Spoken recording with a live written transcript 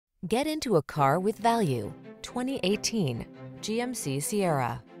Get into a car with value. 2018 GMC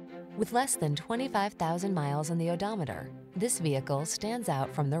Sierra. With less than 25,000 miles on the odometer, this vehicle stands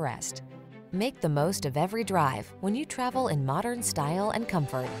out from the rest. Make the most of every drive when you travel in modern style and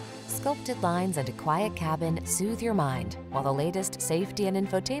comfort. Sculpted lines and a quiet cabin soothe your mind, while the latest safety and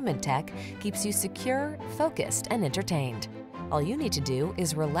infotainment tech keeps you secure, focused, and entertained. All you need to do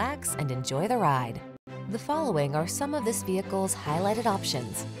is relax and enjoy the ride. The following are some of this vehicle's highlighted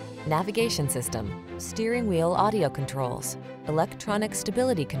options: navigation system, steering wheel audio controls, electronic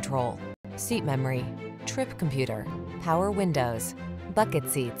stability control, seat memory, trip computer, power windows, bucket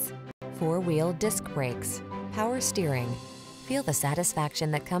seats, four-wheel disc brakes, power steering. Feel the satisfaction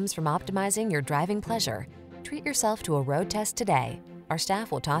that comes from optimizing your driving pleasure. Treat yourself to a road test today. Our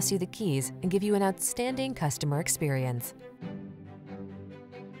staff will toss you the keys and give you an outstanding customer experience.